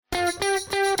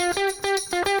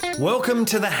Welcome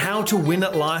to the How to Win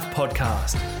at Life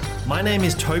podcast. My name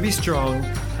is Toby Strong,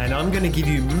 and I'm going to give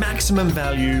you maximum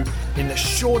value in the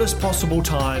shortest possible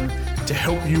time to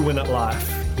help you win at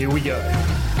life. Here we go.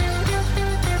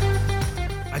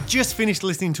 I just finished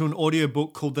listening to an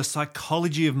audiobook called The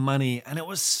Psychology of Money, and it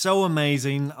was so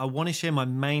amazing. I want to share my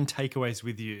main takeaways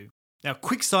with you. Now,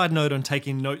 quick side note on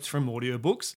taking notes from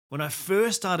audiobooks. When I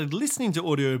first started listening to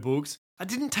audiobooks, I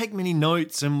didn't take many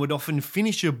notes and would often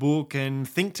finish a book and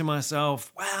think to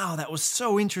myself, wow, that was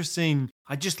so interesting.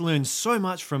 I just learned so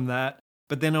much from that.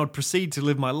 But then I would proceed to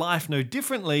live my life no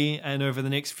differently, and over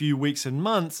the next few weeks and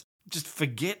months, just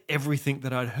forget everything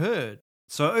that I'd heard.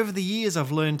 So over the years,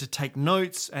 I've learned to take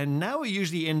notes, and now I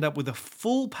usually end up with a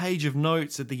full page of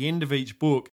notes at the end of each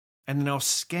book. And then I'll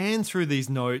scan through these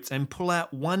notes and pull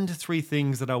out 1 to 3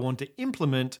 things that I want to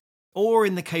implement. Or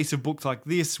in the case of books like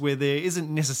this, where there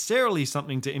isn't necessarily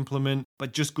something to implement,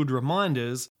 but just good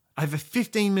reminders, I have a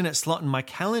 15-minute slot in my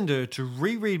calendar to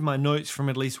reread my notes from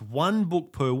at least one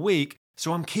book per week,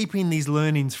 so I'm keeping these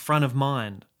learnings front of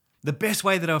mind. The best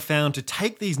way that I've found to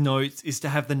take these notes is to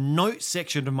have the notes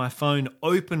section of my phone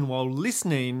open while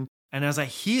listening, and as I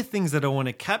hear things that I want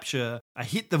to capture, I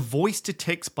hit the voice to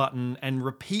text button and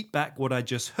repeat back what I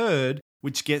just heard,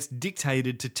 which gets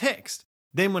dictated to text.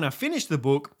 Then when I finish the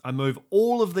book, I move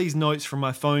all of these notes from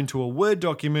my phone to a Word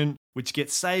document, which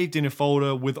gets saved in a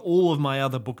folder with all of my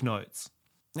other book notes.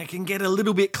 It can get a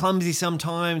little bit clumsy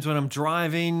sometimes when I'm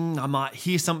driving. I might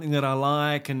hear something that I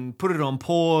like and put it on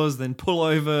pause, then pull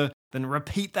over, then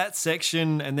repeat that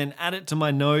section and then add it to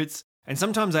my notes. And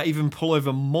sometimes I even pull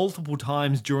over multiple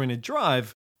times during a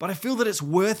drive, but I feel that it's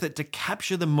worth it to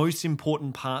capture the most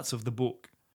important parts of the book.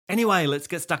 Anyway, let's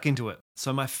get stuck into it.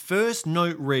 So my first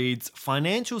note reads,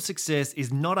 financial success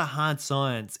is not a hard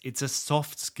science, it's a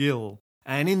soft skill.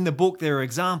 And in the book, there are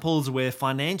examples where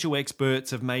financial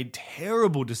experts have made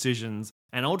terrible decisions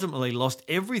and ultimately lost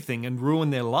everything and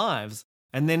ruined their lives.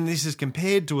 And then this is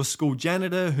compared to a school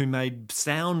janitor who made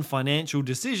sound financial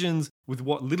decisions with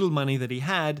what little money that he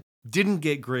had, didn't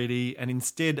get greedy, and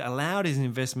instead allowed his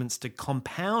investments to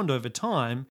compound over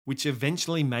time, which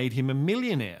eventually made him a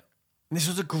millionaire. And this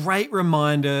was a great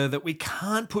reminder that we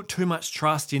can't put too much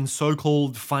trust in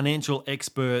so-called financial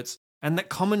experts, and that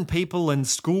common people and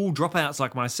school dropouts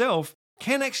like myself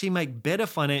can actually make better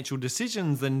financial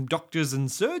decisions than doctors and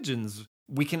surgeons.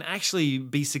 We can actually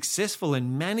be successful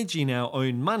in managing our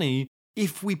own money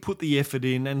if we put the effort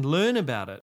in and learn about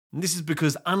it. And this is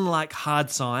because unlike hard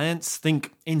science,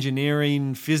 think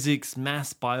engineering, physics,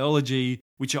 maths, biology,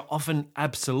 which are often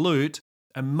absolute,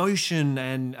 emotion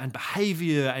and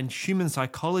behavior and human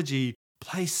psychology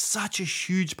play such a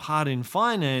huge part in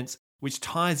finance, which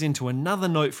ties into another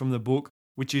note from the book,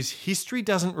 which is history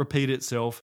doesn't repeat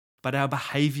itself, but our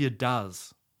behavior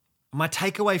does. My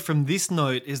takeaway from this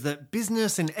note is that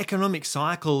business and economic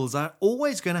cycles are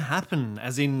always going to happen,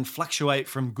 as in fluctuate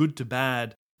from good to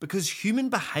bad, because human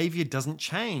behavior doesn't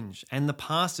change, and the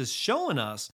past has shown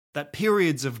us that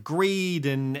periods of greed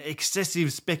and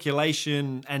excessive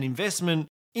speculation and investment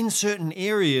in certain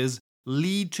areas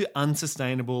lead to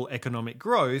unsustainable economic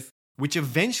growth, which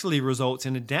eventually results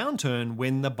in a downturn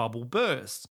when the bubble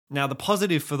bursts. Now, the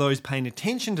positive for those paying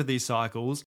attention to these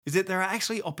cycles is that there are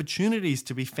actually opportunities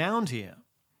to be found here.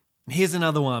 Here's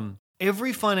another one.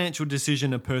 Every financial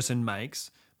decision a person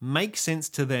makes sense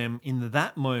to them in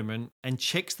that moment and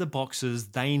checks the boxes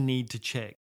they need to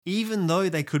check, even though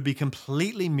they could be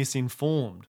completely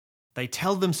misinformed. They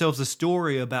tell themselves a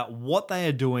story about what they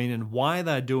are doing and why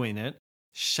they're doing it,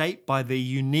 shaped by their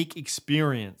unique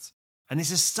experience. And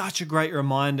this is such a great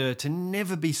reminder to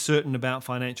never be certain about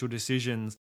financial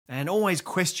decisions and always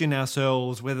question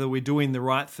ourselves whether we're doing the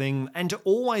right thing, and to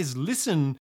always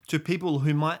listen to people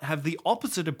who might have the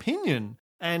opposite opinion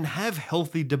and have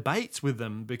healthy debates with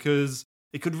them, because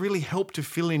it could really help to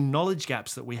fill in knowledge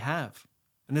gaps that we have.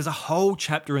 And there's a whole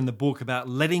chapter in the book about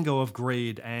letting go of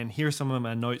greed, and here are some of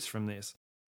my notes from this.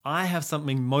 I have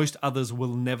something most others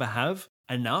will never have,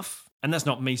 enough. And that's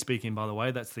not me speaking, by the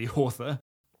way, that's the author.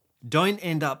 Don't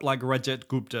end up like Rajat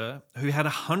Gupta, who had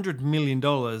 $100 million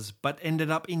but ended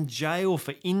up in jail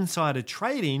for insider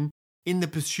trading in the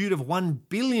pursuit of $1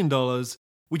 billion,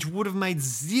 which would have made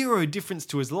zero difference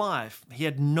to his life. He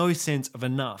had no sense of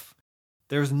enough.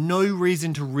 There is no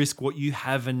reason to risk what you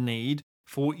have and need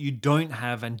for what you don't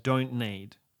have and don't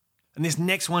need. And this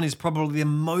next one is probably the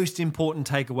most important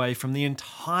takeaway from the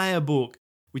entire book,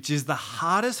 which is the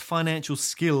hardest financial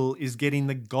skill is getting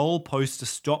the goalpost to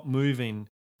stop moving,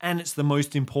 and it's the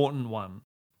most important one.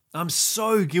 I'm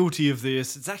so guilty of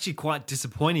this. It's actually quite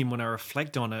disappointing when I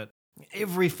reflect on it.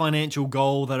 Every financial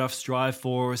goal that I've strived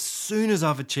for, as soon as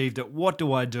I've achieved it, what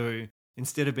do?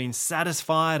 Instead of being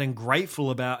satisfied and grateful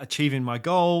about achieving my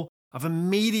goal, I've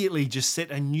immediately just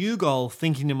set a new goal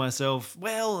thinking to myself,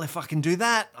 well, if I can do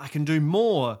that, I can do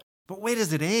more. But where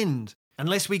does it end?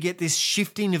 Unless we get this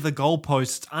shifting of the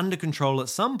goalposts under control at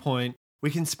some point, we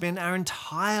can spend our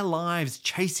entire lives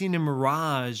chasing a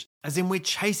mirage, as in we're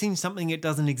chasing something that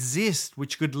doesn't exist,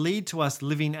 which could lead to us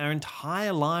living our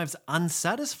entire lives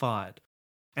unsatisfied.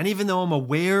 And even though I'm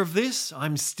aware of this,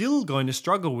 I'm still going to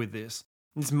struggle with this.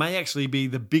 This may actually be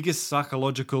the biggest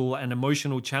psychological and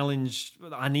emotional challenge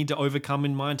I need to overcome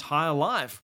in my entire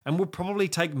life, and will probably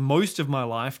take most of my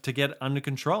life to get under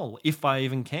control, if I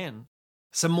even can.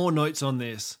 Some more notes on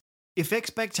this. If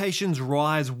expectations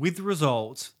rise with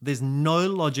results, there's no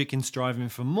logic in striving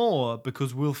for more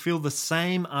because we'll feel the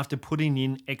same after putting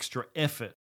in extra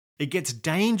effort. It gets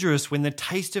dangerous when the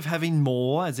taste of having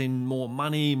more, as in more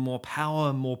money, more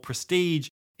power, more prestige,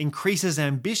 increases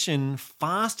ambition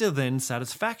faster than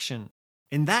satisfaction.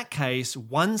 In that case,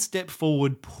 one step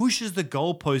forward pushes the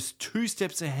goalpost 2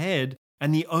 steps ahead,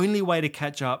 and the only way to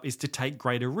catch up is to take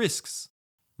greater risks.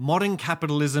 Modern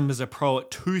capitalism is a pro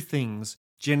at 2 things: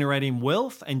 generating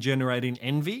wealth and generating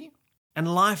envy.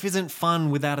 And life isn't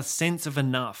fun without a sense of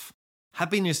enough.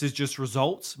 Happiness is just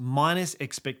results minus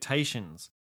expectations.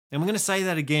 And I'm going to say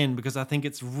that again because I think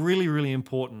it's really, really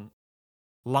important.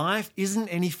 Life isn't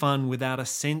any fun without a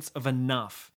sense of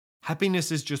enough.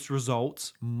 Happiness is just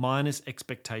results minus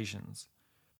expectations.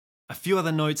 A few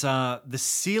other notes are, the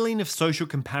ceiling of social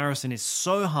comparison is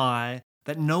so high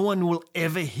that no one will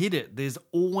ever hit it. There's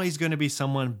always going to be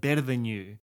someone better than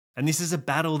you. And this is a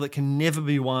battle that can never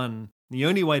be won. The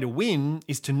only way to win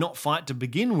is to not fight to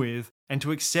begin with and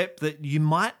to accept that you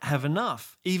might have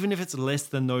enough, even if it's less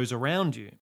than those around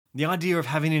you. The idea of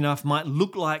having enough might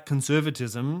look like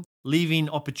conservatism, leaving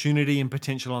opportunity and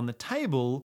potential on the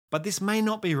table, but this may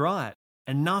not be right.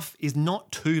 Enough is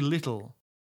not too little.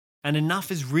 And enough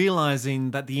is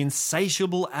realizing that the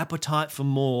insatiable appetite for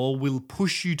more will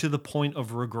push you to the point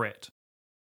of regret.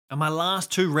 And my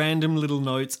last 2 random little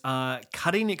notes are,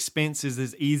 cutting expenses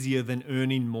is easier than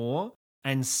earning more,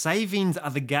 and savings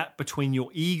are the gap between your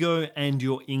ego and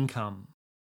your income.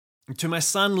 To my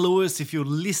son Lewis, if you're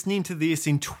listening to this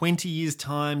in 20 years'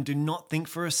 time, do not think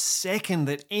for a second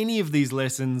that any of these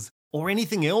lessons or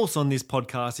anything else on this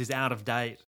podcast is out of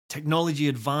date. Technology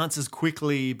advances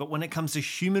quickly, but when it comes to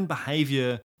human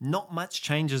behavior, not much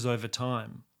changes over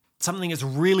time. Something that's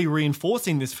really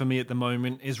reinforcing this for me at the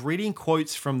moment is reading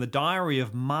quotes from the diary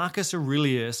of Marcus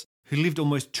Aurelius, who lived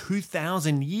almost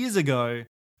 2,000 years ago,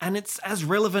 and it's as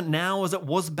relevant now as it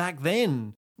was back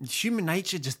then. Human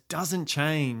nature just doesn't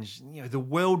change. The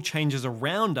world changes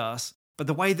around us, but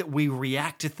the way that we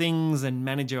react to things and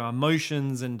manage our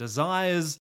emotions and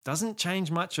desires doesn't change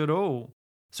much at all.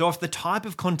 So if the type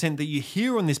of content that you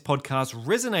hear on this podcast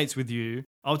resonates with you,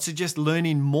 I would suggest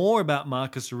learning more about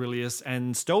Marcus Aurelius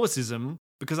and Stoicism,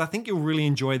 because I think you'll really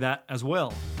enjoy that as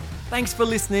well. Thanks for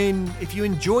listening. If you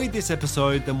enjoyed this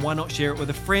episode, then why not share it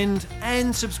with a friend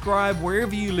and subscribe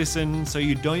wherever you listen so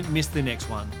you don't miss the next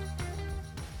one.